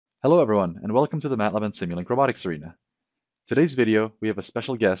Hello everyone, and welcome to the MATLAB and Simulink Robotics Arena. Today's video, we have a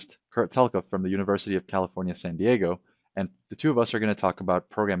special guest, Kurt Talke from the University of California, San Diego, and the two of us are going to talk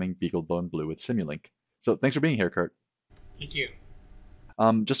about programming BeagleBone Blue with Simulink. So thanks for being here, Kurt. Thank you.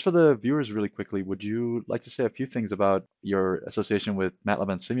 Just for the viewers really quickly, would you like to say a few things about your association with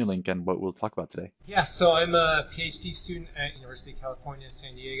MATLAB and Simulink and what we'll talk about today? Yeah, so I'm a PhD student at University of California,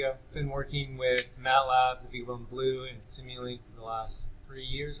 San Diego. Been working with MATLAB, the BeagleBone Blue, and Simulink for the last 3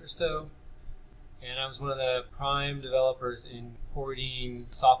 years or so. And I was one of the prime developers in porting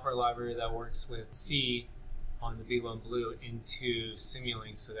software library that works with C on the BeagleBone Blue into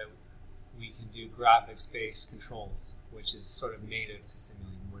Simulink so that we can do graphics-based controls, which is sort of native to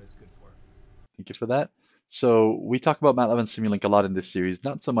Simulink and what it's good for. Thank you for that. So we talk about MATLAB and Simulink a lot in this series,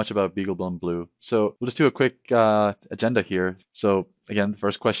 not so much about BeagleBone Blue. So we'll just do a quick agenda here. So again, the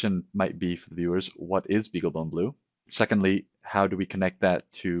first question might be for the viewers, what is BeagleBone Blue? Secondly, how do we connect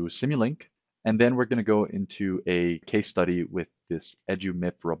that to Simulink? And then we're going to go into a case study with this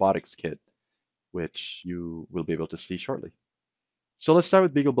eduMIP robotics kit, which you will be able to see shortly. So let's start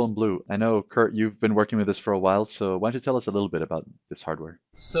with BeagleBone Blue. I know, Kurt, you've been working with this for a while, so why don't you tell us a little bit about this hardware?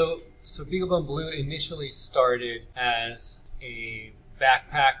 So BeagleBone Blue initially started as a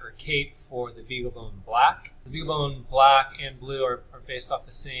backpack or cape for the BeagleBone Black. The BeagleBone Black and Blue are based off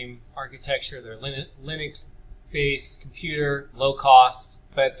the same architecture. They're Linux-based computer, low cost.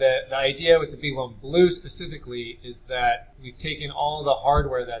 But the idea with the BeagleBone Blue specifically is that we've taken all the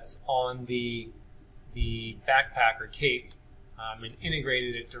hardware that's on the backpack or cape and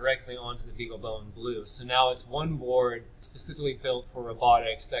integrated it directly onto the BeagleBone Blue. So now it's one board specifically built for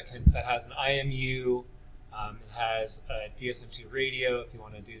robotics that has an IMU, it has a DSM-2 radio if you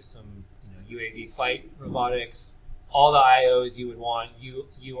want to do some UAV flight robotics, all the IOs you would want,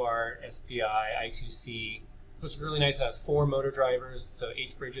 UR, SPI, I2C. What's really nice, it has 4 motor drivers, so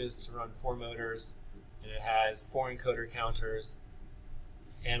H bridges to run 4 motors, and it has 4 encoder counters.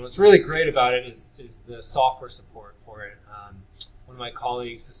 And what's really great about it is the software support for it. One of my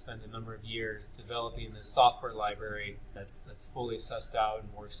colleagues has spent a number of years developing this software library that's fully sussed out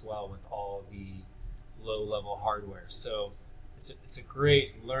and works well with all the low-level hardware. So it's a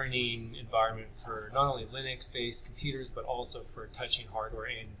great learning environment for not only Linux-based computers, but also for touching hardware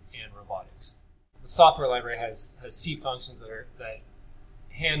and robotics. The software library has C functions that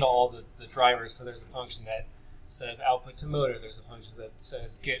handle all the drivers. So there's a function that says output to motor. There's a function that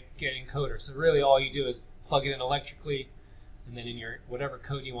says get encoder. So really all you do is plug it in electrically, and then in your whatever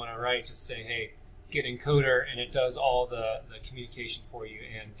code you want to write, just say, hey, get encoder, and it does all the communication for you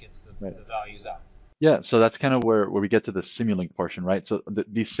and gets the Right. values out. Yeah, so that's kind of where we get to the Simulink portion, right? So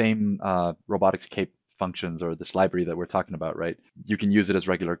these same robotics cape functions or this library that we're talking about, right? You can use it as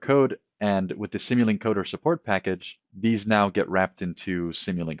regular code, and with the Simulink coder support package, these now get wrapped into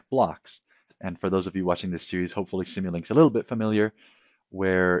Simulink blocks. And for those of you watching this series, hopefully Simulink's a little bit familiar,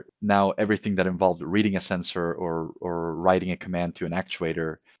 where now everything that involved reading a sensor or writing a command to an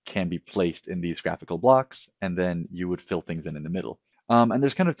actuator can be placed in these graphical blocks, and then you would fill things in the middle. And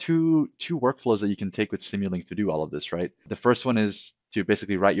there's kind of two workflows that you can take with Simulink to do all of this, right? The first one is to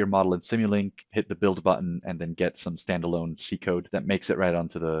basically write your model in Simulink, hit the build button, and then get some standalone C code that makes it right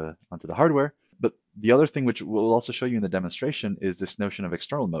onto the hardware. But the other thing, which we'll also show you in the demonstration, is this notion of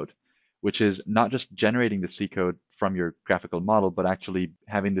external mode, which is not just generating the C code from your graphical model, but actually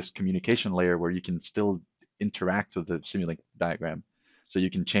having this communication layer where you can still interact with the Simulink diagram. So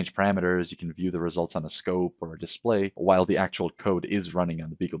you can change parameters, you can view the results on a scope or a display while the actual code is running on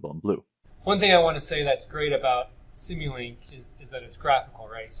the BeagleBone Blue. One thing I want to say that's great about Simulink is that it's graphical,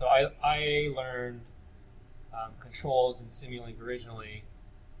 right? So I learned controls in Simulink originally,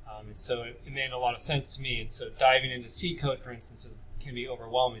 and so it made a lot of sense to me. And so diving into C code, for instance, can be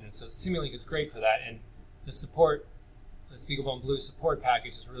overwhelming. And so Simulink is great for that. And the support, this BeagleBone Blue support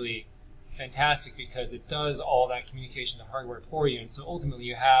package is really fantastic because it does all that communication to hardware for you. And so ultimately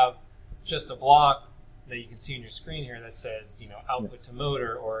you have just a block that you can see on your screen here that says, output to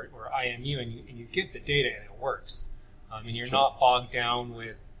motor or IMU, and you get the data and it works. And you're not bogged down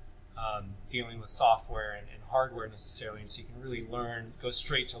with dealing with software and hardware necessarily, and so you can really go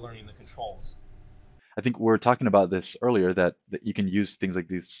straight to learning the controls. I think we were talking about this earlier that you can use things like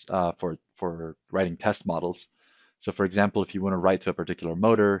these for writing test models. So for example, if you want to write to a particular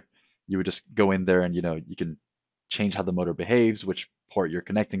motor, you would just go in there and you can change how the motor behaves, which port you're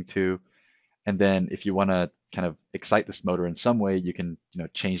connecting to. And then if you want to kind of excite this motor in some way, you can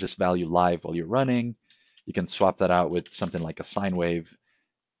change this value live while you're running. You can swap that out with something like a sine wave.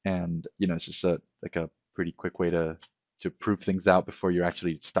 And it's just like a pretty quick way to prove things out before you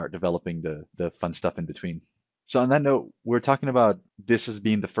actually start developing the fun stuff in between. So on that note, we're talking about this as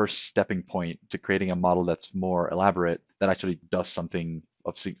being the first stepping point to creating a model that's more elaborate, that actually does something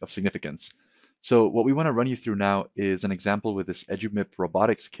of significance. So what we want to run you through now is an example with this eduMIP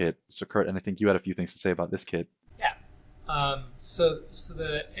robotics kit. So Kurt, and I think you had a few things to say about this kit. Yeah. So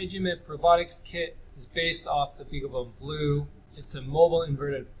the eduMIP robotics kit is based off the BeagleBone Blue. It's a mobile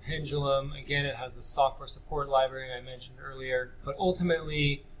inverted pendulum. Again, it has the software support library I mentioned earlier, but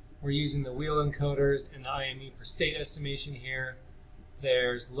ultimately we're using the wheel encoders and the IME for state estimation here.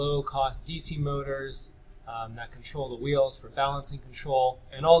 There's low-cost DC motors that control the wheels for balancing control,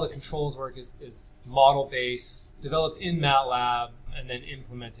 and all the controls work is model-based, developed in MATLAB, and then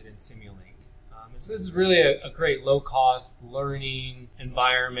implemented in Simulink. So this is really a great low-cost learning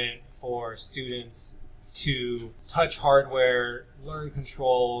environment for students to touch hardware, learn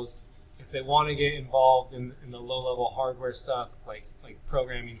controls. If they want to get involved in the low-level hardware stuff, like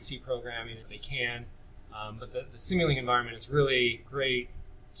programming, C programming, if they can. But the Simulink environment is really great,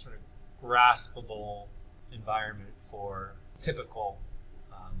 sort of graspable environment for typical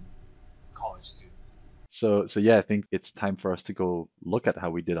college student. So yeah, I think it's time for us to go look at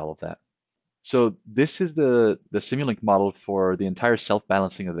how we did all of that. So this is the Simulink model for the entire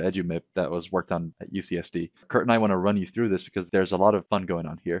self-balancing of the eduMIP that was worked on at UCSD. Kurt and I want to run you through this because there's a lot of fun going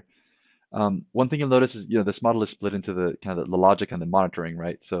on here. One thing you'll notice is, this model is split into the kind of the logic and the monitoring,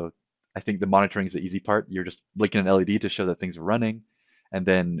 right? So I think the monitoring is the easy part. You're just blinking an LED to show that things are running, and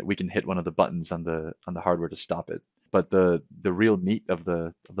then we can hit one of the buttons on the hardware to stop it. But the real meat of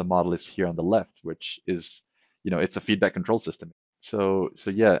the model is here on the left, which is, it's a feedback control system. So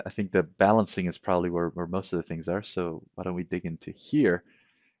yeah, I think the balancing is probably where most of the things are. So why don't we dig into here?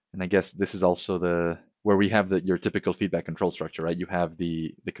 And I guess this is also where we have your typical feedback control structure, right? You have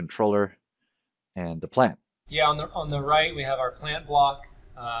the controller and the plant. Yeah, on the right we have our plant block,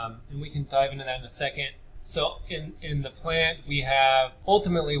 and we can dive into that in a second. So in the plant we have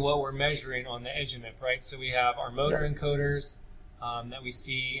ultimately what we're measuring on the eduMIP, right? So we have our motor encoders that we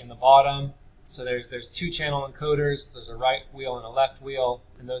see in the bottom. So there's two channel encoders. There's a right wheel and a left wheel,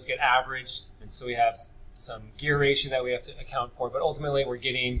 and those get averaged. And so we have some gear ratio that we have to account for. But ultimately, we're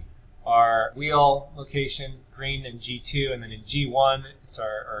getting our wheel location, green in G2, and then in G1, it's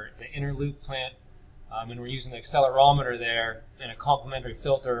the inner loop plant. And we're using the accelerometer there and a complementary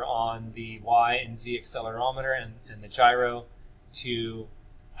filter on the Y and Z accelerometer and the gyro to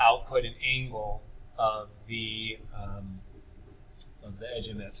output an angle of the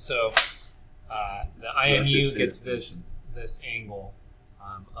eduMIP. So the IMU gets this angle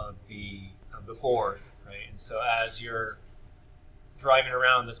of the board, right? And so as you're driving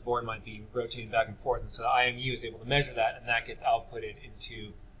around, this board might be rotating back and forth, and so the IMU is able to measure that, and that gets outputted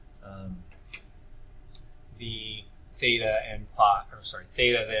into the theta and phi,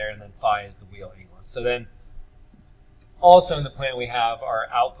 theta there, and then phi is the wheel angle. And so then also in the plant we have our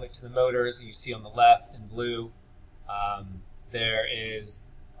output to the motors that you see on the left in blue. There is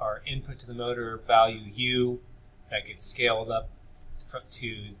our input to the motor value U that gets scaled up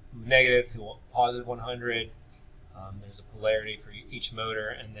to negative to positive 100. There's a polarity for each motor,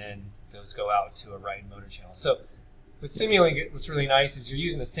 and then those go out to a right motor channel. So with Simulink, what's really nice is you're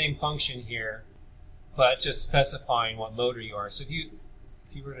using the same function here, but just specifying what motor you are. So if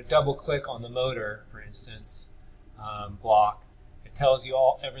you were to double click on the motor, for instance, block, it tells you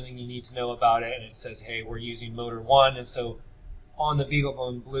everything you need to know about it, and it says, hey, we're using motor 1, and so on the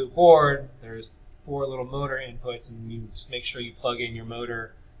BeagleBone Blue board, there's 4 little motor inputs, and you just make sure you plug in your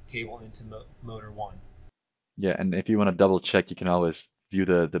motor cable into motor 1. Yeah, and if you want to double check, you can always view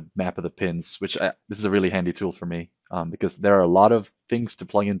the map of the pins, which this is a really handy tool for me because there are a lot of things to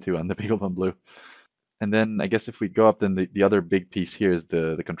plug into on the BeagleBone Blue. And then I guess if we go up, then the other big piece here is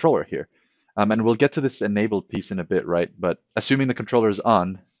the controller here. And we'll get to this enabled piece in a bit, right? But assuming the controller is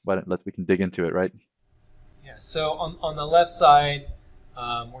on, we can dig into it, right? Yeah, so on the left side,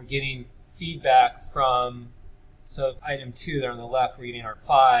 we're getting feedback from, so item 2 there on the left, we're getting our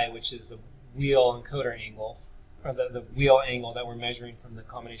phi, which is the wheel encoder angle, or the wheel angle that we're measuring from the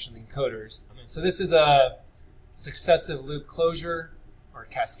combination of the encoders. And so this is a successive loop closure, or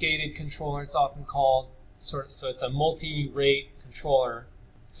cascaded controller it's often called. So it's a multi-rate controller.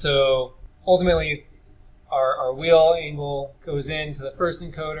 So ultimately, our wheel angle goes into the first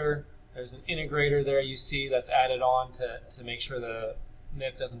encoder. There's an integrator there you see that's added on to make sure the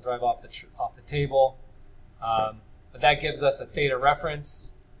MIP doesn't drive off the table. But that gives us a theta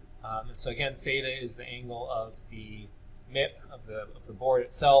reference. And so again, theta is the angle of the MIP of the board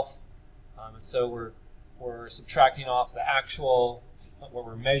itself. And so we're subtracting off the actual what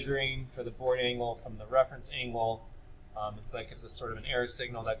we're measuring for the board angle from the reference angle. And so that gives us sort of an error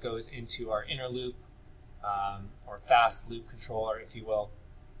signal that goes into our inner loop or fast loop controller, if you will.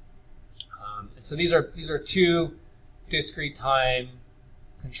 And so these are two discrete time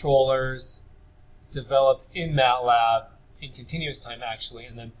controllers developed in MATLAB in continuous time, actually,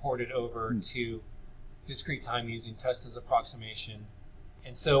 and then ported over to discrete time using test approximation.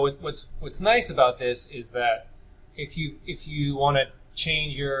 And so what's nice about this is that if you want to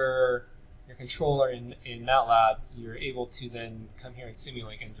change your controller in MATLAB, you're able to then come here in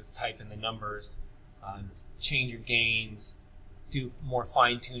Simulink and just type in the numbers, change your gains, do more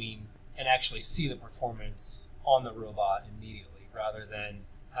fine-tuning, and actually see the performance on the robot immediately, rather than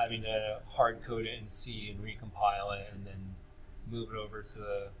having to hard code it in C and recompile it and then move it over to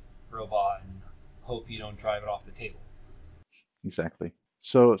the robot and hope you don't drive it off the table. Exactly.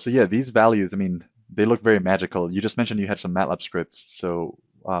 So yeah, these values, I mean, they look very magical. You just mentioned you had some MATLAB scripts, so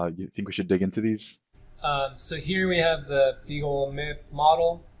you think we should dig into these? So here we have the BeagleMIP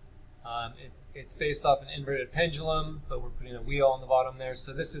model. It's based off an inverted pendulum, but we're putting a wheel on the bottom there.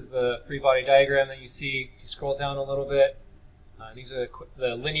 So this is the free body diagram that you see. If you scroll down a little bit, these are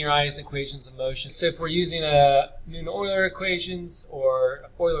the linearized equations of motion. So if we're using Newton-Euler equations or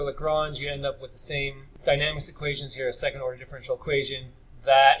Euler-Lagrange, you end up with the same dynamics equations here, a second order differential equation.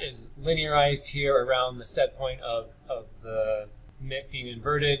 That is linearized here around the set point of the MIP being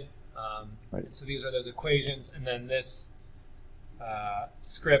inverted. Right. So these are those equations, and then this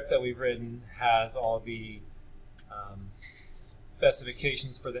script that we've written has all the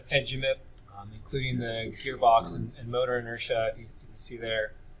specifications for the eduMIP, including the gearbox and motor inertia, if you see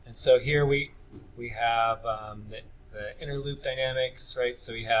there. And so here we have the inner loop dynamics, right?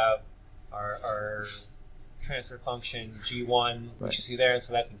 So we have our transfer function G1, which you see there, and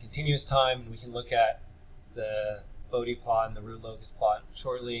so that's in continuous time. And we can look at the Bode plot and the root locus plot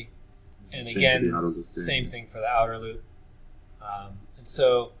shortly. And again, same thing for the outer loop. And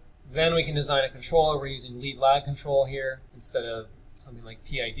so then we can design a controller. We're using lead lag control here instead of something like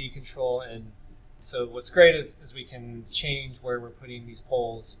PID control. And so what's great is we can change where we're putting these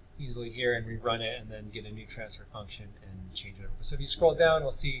poles easily here and rerun it and then get a new transfer function and change it over. So if you scroll down,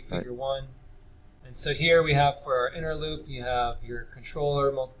 we'll see figure 1. And so here we have for our inner loop, you have your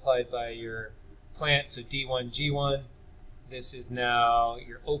controller multiplied by your plant, so D1, G1. This is now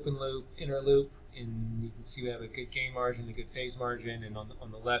your open loop, inner loop, and you can see we have a good gain margin, a good phase margin, and on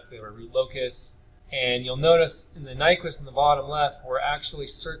the left we have our root locus. And you'll notice in the Nyquist in the bottom left, we're actually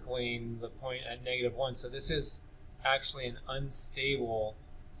circling the point at -1. So this is actually an unstable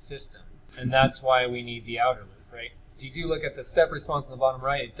system, and that's why we need the outer loop, right? If you do look at the step response on the bottom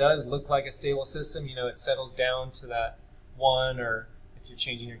right, it does look like a stable system. You know, it settles down to that 1, or if you're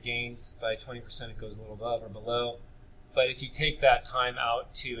changing your gains by 20%, it goes a little above or below. But if you take that time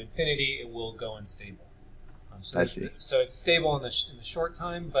out to infinity, it will go unstable. So it's stable in the short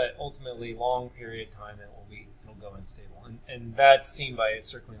time, but ultimately long period time it'll go unstable, and that's seen by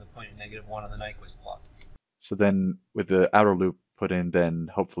circling the point at -1 on the Nyquist plot. So then, with the outer loop put in, then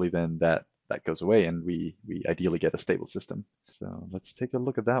hopefully then that goes away, and we ideally get a stable system. So let's take a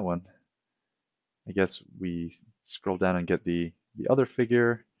look at that one. I guess we scroll down and get the other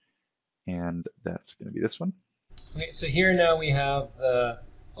figure, and that's going to be this one. Okay, so here now we have the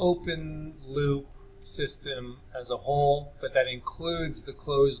open loop system as a whole, but that includes the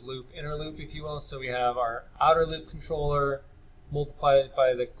closed loop inner loop, if you will. So we have our outer loop controller multiplied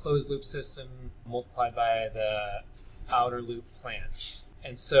by the closed loop system multiplied by the outer loop plant.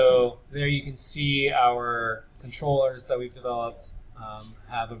 And so there you can see our controllers that we've developed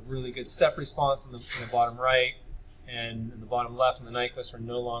have a really good step response in the bottom right, and in the bottom left in the Nyquist, we're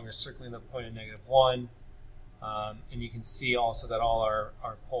no longer circling the point at -1. And you can see also that all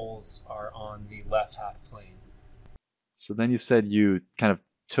our poles are on the left half plane. So then you said you kind of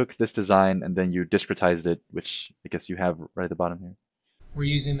took this design and then you discretized it, which I guess you have right at the bottom here. We're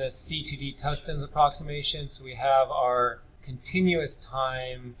using the C2D Tustin's approximation. So we have our continuous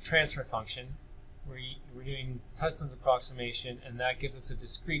time transfer function. We're doing Tustin's approximation, and that gives us a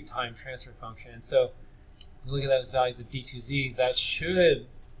discrete time transfer function. And so when you look at those values of D2Z, that should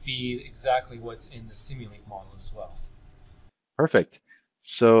be exactly what's in the Simulink model as well. Perfect.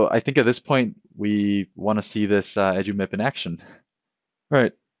 So I think at this point we want to see this eduMIP in action. All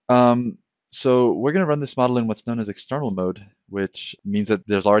right. So we're going to run this model in what's known as external mode, which means that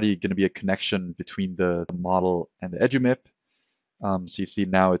there's already going to be a connection between the model and the eduMIP. So you see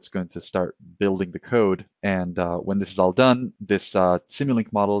now it's going to start building the code. And when this is all done, this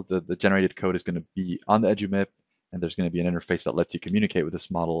Simulink model, the generated code is going to be on the eduMIP, and there's going to be an interface that lets you communicate with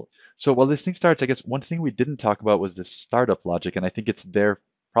this model. So while this thing starts, I guess one thing we didn't talk about was the startup logic, and I think it's there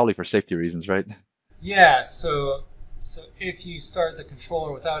probably for safety reasons, right? Yeah, so So if you start the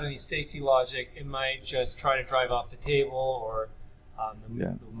controller without any safety logic, it might just try to drive off the table, or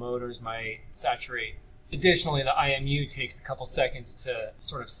the motors might saturate. Additionally, the IMU takes a couple seconds to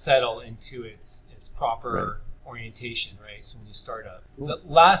sort of settle into its proper orientation, right? So when you start up. But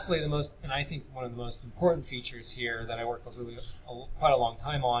lastly, and I think one of the most important features here that I worked with quite a long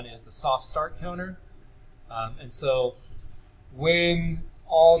time on is the soft start counter. And so when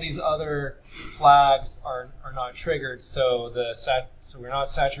all these other flags are not triggered, so we're not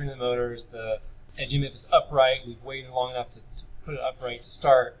saturating the motors, the eduMIP is upright, we've waited long enough to put it upright to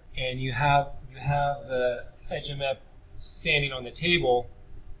start, and you have the eduMIP standing on the table.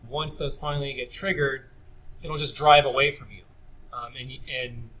 Once those finally get triggered, it'll just drive away from you,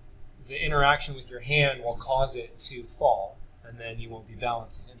 and the interaction with your hand will cause it to fall, and then you won't be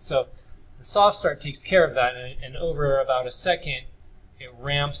balancing. And so the soft start takes care of that, and over about a second, it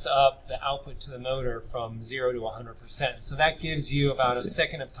ramps up the output to the motor from 0 to 100%. So that gives you about a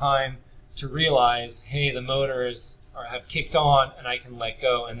second of time to realize, hey, the motors have kicked on, and I can let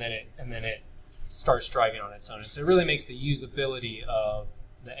go, and then it starts driving on its own. And so it really makes the usability of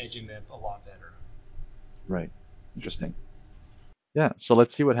the eduMIP a lot better. Right. Interesting. Yeah. So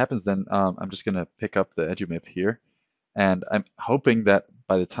let's see what happens then. I'm just going to pick up the eduMIP here, and I'm hoping that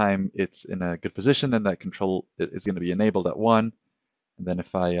by the time it's in a good position, then that control is going to be enabled at 1. And then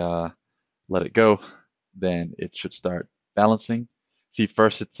if I let it go, then it should start balancing. See,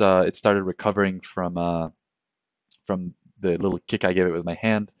 first it started recovering from the little kick I gave it with my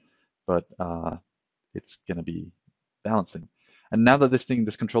hand, but it's going to be balancing. And now that this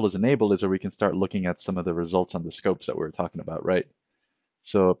control is enabled, is where we can start looking at some of the results on the scopes that we were talking about, right?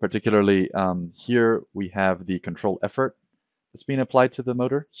 So particularly here we have the control effort that's being applied to the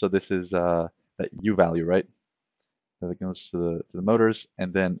motor. So this is that U value, right? That goes to the motors,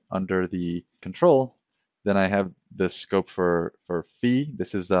 and then under the control, then I have the scope for phi.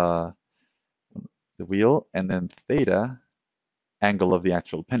 This is the wheel, and then theta, angle of the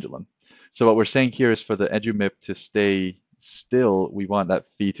actual pendulum. So what we're saying here is for the eduMIP to stay still, we want that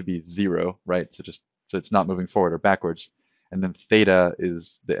phi to be 0, right? So it's not moving forward or backwards, and then theta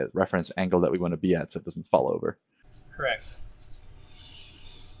is the reference angle that we want to be at, so it doesn't fall over. Correct.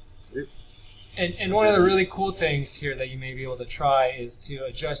 And one of the really cool things here that you may be able to try is to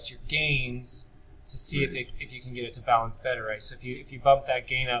adjust your gains to see if you can get it to balance better, right? So if you bump that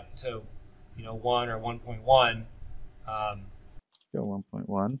gain up to 1 or 1.1, go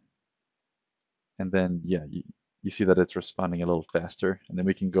 1.1, and then you see that it's responding a little faster, and then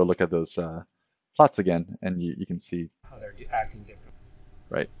we can go look at those plots again, and you can see how they're acting different.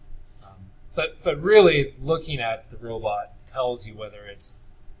 Right. But really, looking at the robot tells you whether it's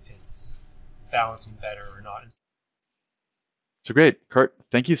balancing better or not. So great, Kurt,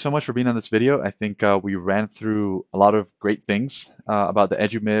 thank you so much for being on this video. I think we ran through a lot of great things about the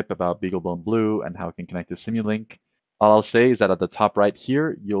eduMIP, about BeagleBone Blue, and how it can connect to Simulink. All I'll say is that at the top right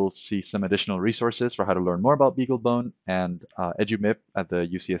here, you'll see some additional resources for how to learn more about BeagleBone and eduMIP at the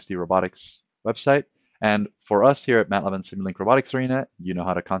UCSD Robotics website. And for us here at MATLAB and Simulink Robotics Arena, you know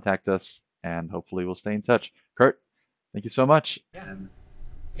how to contact us, and hopefully we'll stay in touch. Kurt, thank you so much. Yeah.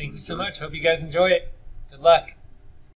 Thank you so much. Hope you guys enjoy it. Good luck.